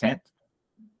from our tent.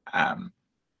 And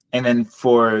then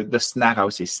for the snack, I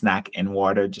would say snack and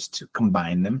water, just to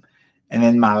combine them. And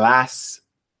then my last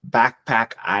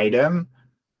backpack item,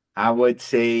 I would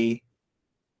say,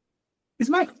 is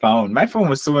my phone. My phone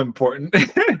was so important.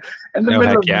 In the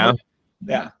middle of yeah.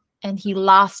 Yeah. And he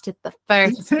lost it the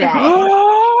first day.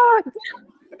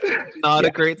 Not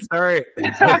a great start.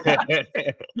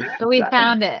 But we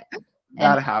found it.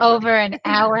 Over an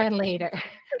hour later.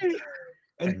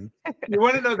 And you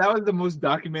want to know, that was the most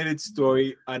documented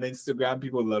story on Instagram.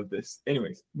 People love this.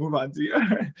 Anyways, move on to you.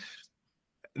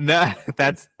 No,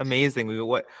 that's amazing.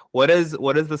 What is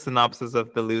the synopsis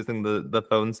of the losing the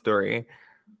phone story?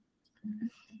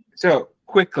 So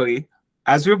quickly,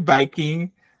 as we're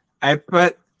biking, I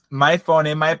put my phone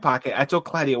in my pocket. I told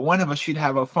Claudia, one of us should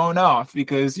have a phone off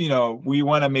because, we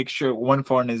want to make sure one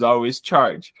phone is always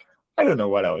charged. I don't know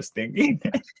what I was thinking.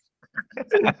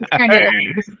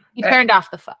 You turned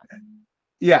off the phone.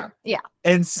 Yeah. Yeah.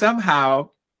 And somehow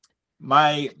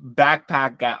my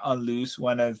backpack got unloosed.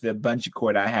 One of the bungee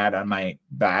cord I had on my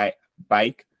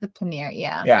bike. The pannier,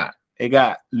 yeah. Yeah. It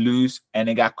got loose and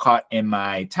it got caught in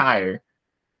my tire.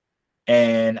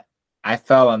 And I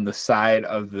fell on the side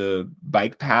of the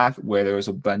bike path where there was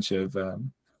a bunch of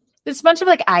there's a bunch of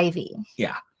like ivy.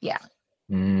 Yeah.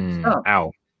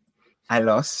 Ow. I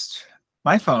lost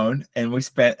my phone and we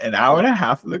spent an hour and a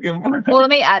half looking for it. Well, let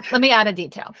me add a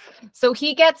detail. So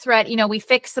he gets ready, we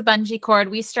fix the bungee cord,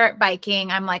 we start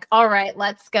biking. I'm like, all right,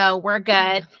 let's go. We're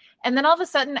good. And then all of a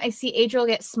sudden I see Adriel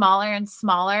get smaller and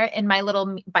smaller in my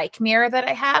little bike mirror that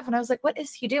I have. And I was like, what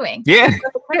is he doing? Yeah. So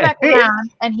I turn back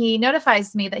around and he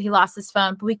notifies me that he lost his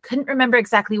phone, but we couldn't remember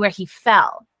exactly where he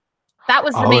fell. That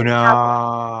was the main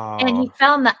problem. And he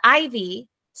fell in the ivy.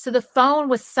 So the phone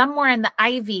was somewhere in the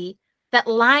ivy that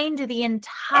lined the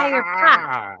entire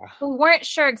path. We weren't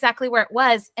sure exactly where it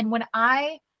was. And when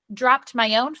I dropped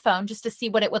my own phone just to see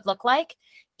what it would look like,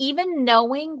 even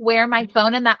knowing where my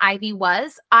phone in the ivy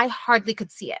was, I hardly could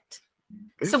see it.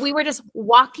 So we were just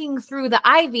walking through the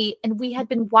ivy and we had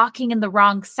been walking in the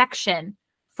wrong section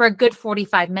for a good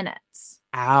 45 minutes.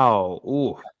 Ow.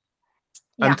 Ooh.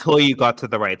 Yeah. Until you got to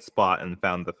the right spot and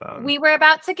found the phone. We were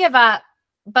about to give up,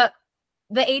 but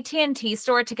the AT&T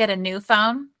store to get a new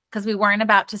phone, because we weren't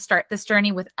about to start this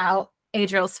journey without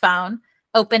Adriel's phone,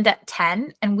 opened at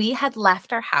 10 and we had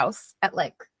left our house at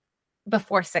like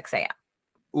before 6 a.m.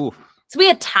 Oof. So we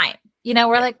had time.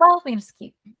 We're like, well, we can just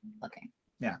keep looking.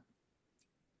 Yeah.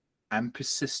 I'm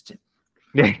persistent.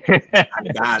 I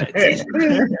got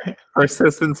it.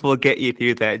 Persistence will get you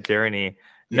through that journey.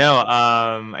 No,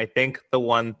 I think the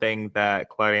one thing that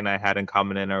Claudia and I had in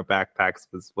common in our backpacks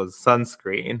was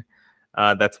sunscreen.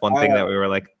 That's one thing that we were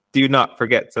like, do not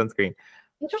forget sunscreen.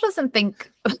 Angel doesn't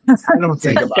think. I don't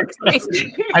think about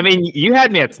sunscreen. I mean, you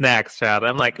had me at snacks, child.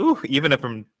 I'm like, ooh, even if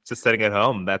I'm just sitting at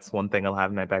home, that's one thing I'll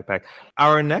have in my backpack.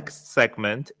 Our next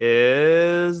segment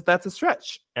is That's a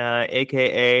Stretch,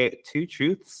 aka Two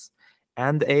Truths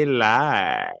and a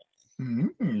Lie.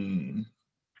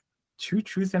 Two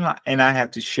truths and a lie. And I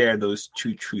have to share those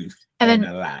two truths and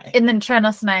a lie. And then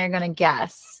Trenos and I are going to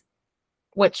guess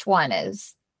which one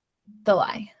is the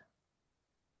lie.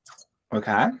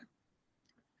 Okay.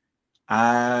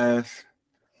 I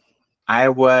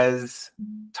was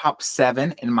top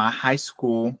 7 in my high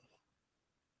school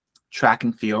track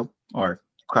and field or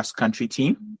cross country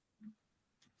team.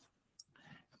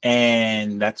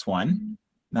 And that's one.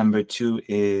 Number 2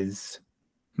 is,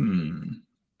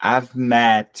 I've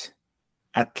met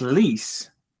at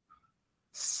least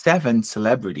 7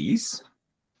 celebrities,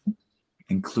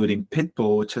 including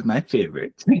Pitbull, which is my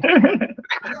favorite.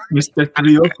 Mr.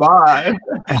 305.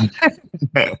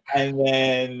 And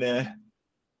then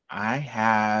I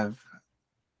have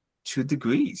 2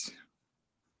 degrees.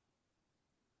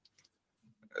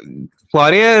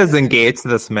 Claudia is engaged to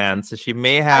this man, so she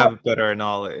may have better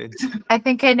knowledge. I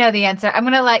think I know the answer. I'm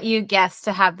going to let you guess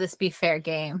to have this be fair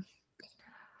game.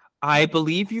 I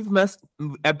believe you've met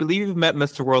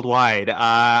Mr. Worldwide.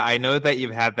 I know that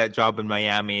you've had that job in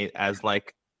Miami as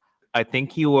like, I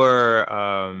think you were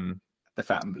the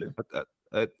Fat and Blue.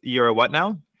 You're what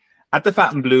now? At the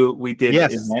Fat and Blue, we did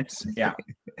events. Yeah.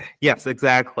 Yes,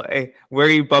 exactly. Where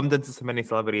you bumped into so many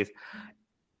celebrities,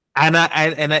 and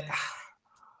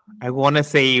I want to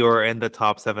say you were in the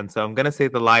top 7, so I'm gonna say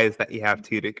the lie is that you have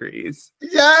 2 degrees.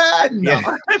 Yeah, no.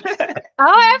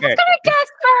 I was gonna guess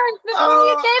first before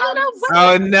you gave it away.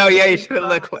 Oh no, yeah, you should have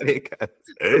looked what he got.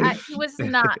 He was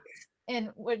not in.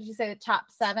 What did you say? The top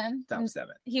 7. Top 7.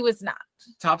 He was not.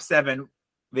 Top 7.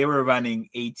 They were running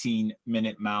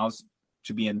 18-minute miles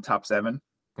to be in top 7.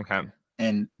 Okay.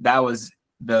 And that was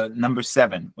the number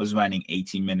 7 was running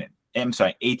 18-minute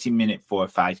for a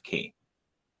 5K.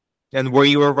 And were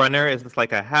you a runner? Is this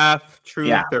like a half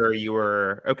truth or you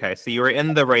were okay? So you were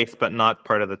in the race, but not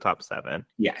part of the top 7.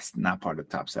 Yes, not part of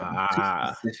the top 7.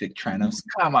 Too specific, Trenos.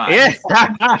 Come on. Yeah.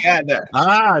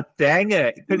 Dang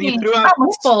it. Because you threw out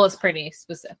full is pretty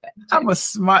specific. I'm a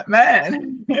smart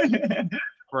man.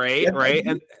 Right.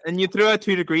 And you threw out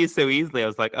 2 degrees so easily. I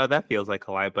was like, oh, that feels like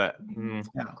a lie, but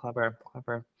clever.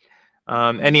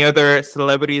 Any other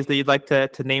celebrities that you'd like to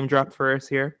name drop for us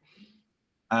here?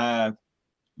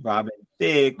 Robin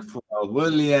Thicke, Pharrell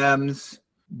Williams,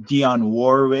 Dionne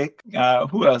Warwick.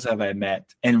 Who else have I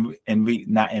met? And we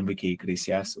not Enrique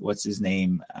Iglesias. What's his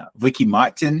name? Ricky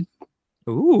Martin.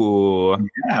 Ooh.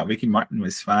 Yeah, Ricky Martin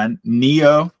was fun.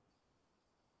 Neo.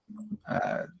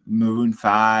 Maroon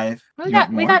 5. We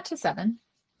got to 7.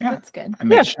 Yeah. That's good. I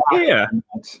met Yeah.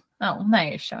 Oh, now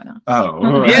you're showing off.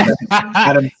 Oh, Yeah.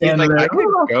 Adam He's like, Sandler. I could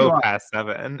Oh, go come on. past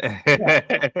 7.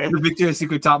 The Victoria's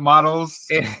Secret top models.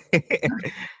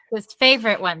 His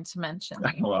favorite one to mention.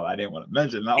 Well, I didn't want to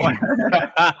mention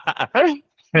that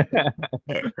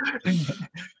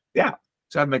one. Yeah.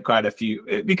 So I've met quite a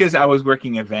few because I was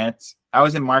working events. I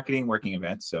was in marketing working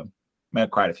events. So met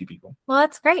quite a few people. Well,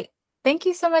 that's great. Thank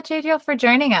you so much, Adriel, for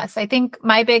joining us. I think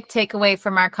my big takeaway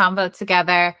from our convo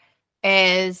together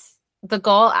is the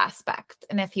goal aspect.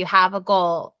 And if you have a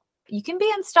goal, you can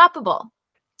be unstoppable.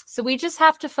 So we just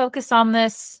have to focus on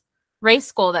this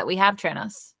race goal that we have,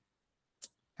 Trinos.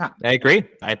 I agree.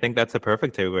 I think that's a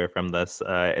perfect takeaway from this.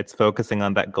 It's focusing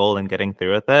on that goal and getting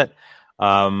through with it.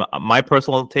 My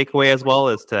personal takeaway as well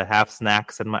is to have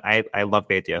snacks. And I love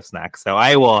the idea of snacks. So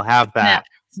I will have that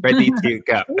ready to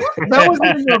go. That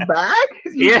wasn't in your bag?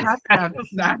 You Yeah. have to have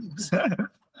snacks.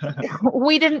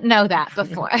 We didn't know that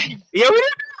before. Yeah, we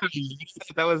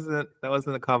didn't. That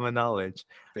wasn't a common knowledge.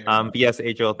 But yes,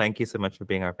 Adriel, thank you so much for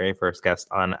being our very first guest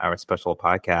on our special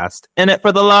podcast, In It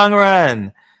for the Long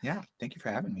Run. Yeah, thank you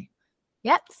for having me.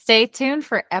 Yep. Stay tuned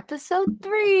for episode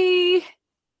 3.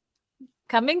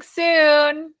 Coming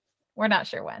soon. We're not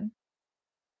sure when.